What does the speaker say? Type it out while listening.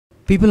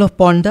People of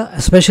Ponda,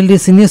 especially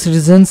senior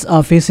citizens,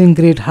 are facing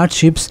great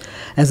hardships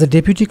as the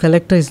deputy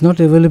collector is not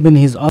available in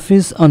his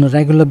office on a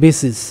regular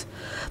basis.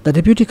 The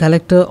deputy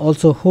collector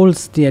also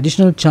holds the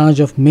additional charge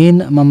of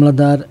main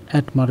Mamladar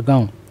at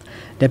Margaon.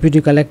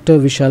 Deputy collector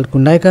Vishal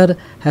Kundaikar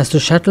has to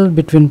shuttle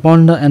between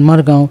Ponda and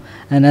Margaon,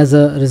 and as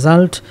a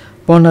result,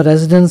 Ponda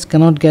residents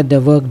cannot get their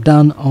work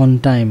done on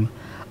time.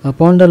 A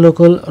Ponda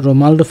local,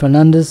 Romaldo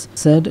Fernandez,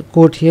 said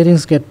court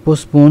hearings get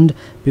postponed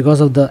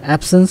because of the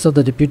absence of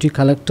the deputy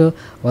collector,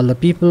 while the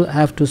people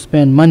have to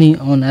spend money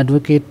on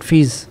advocate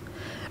fees.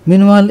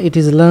 Meanwhile, it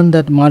is learned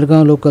that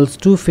Margaon locals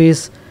too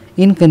face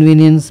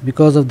inconvenience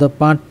because of the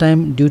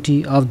part-time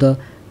duty of the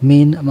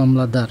main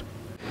Mamladar.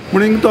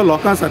 म्हणून तो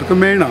लोकां सारको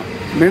मेळना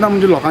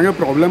म्हणजे लोकांचे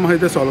problem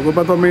आसा ते solve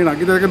करपाक तो मेळना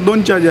कित्याक ताका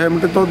दोन चार्ज आसा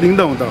म्हणटा तो थिंग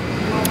धांवता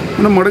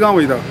म्हणून मडगांव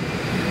वयता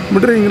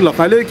म्हणटकीर हिंगा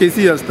लोकांले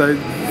केसी आसता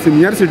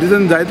सिनियर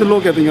सिटीजन जायते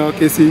लोक येता हिंगा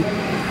केसी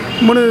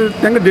म्हणून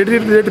तांकां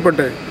डेट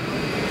पडटाय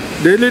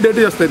डेली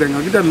डेटी आसताय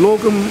तांकां कित्याक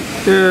लोक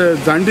ते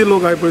जाणटे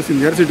लोक आहाय पळय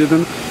सिनियर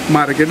सिटीजन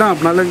मार्केटां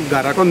आपणाले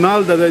घराको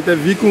नाल्ल जाताय ते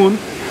विकून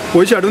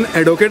पयशे हाडून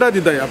एडवोकेटाक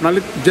दिताय आपणाले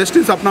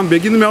जस्टीस आपणाक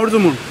बेगीन मेळचो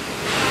म्हूण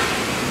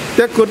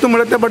ते करता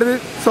म्हळ्यार त्या फाटी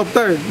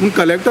सोंपताय म्हूण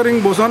कलेक्टर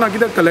हिंगा बसोना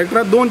कित्याक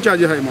कलेक्टराक दोन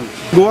चार्ज आहाय म्हूण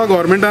गोवा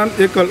गव्हर्मेंटान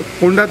एक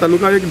पोंडा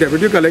तालुका एक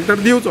डेप्युटी कलेक्टर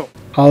दिवचो.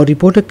 Our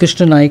reporter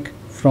Krishna Naik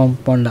from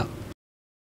Ponda.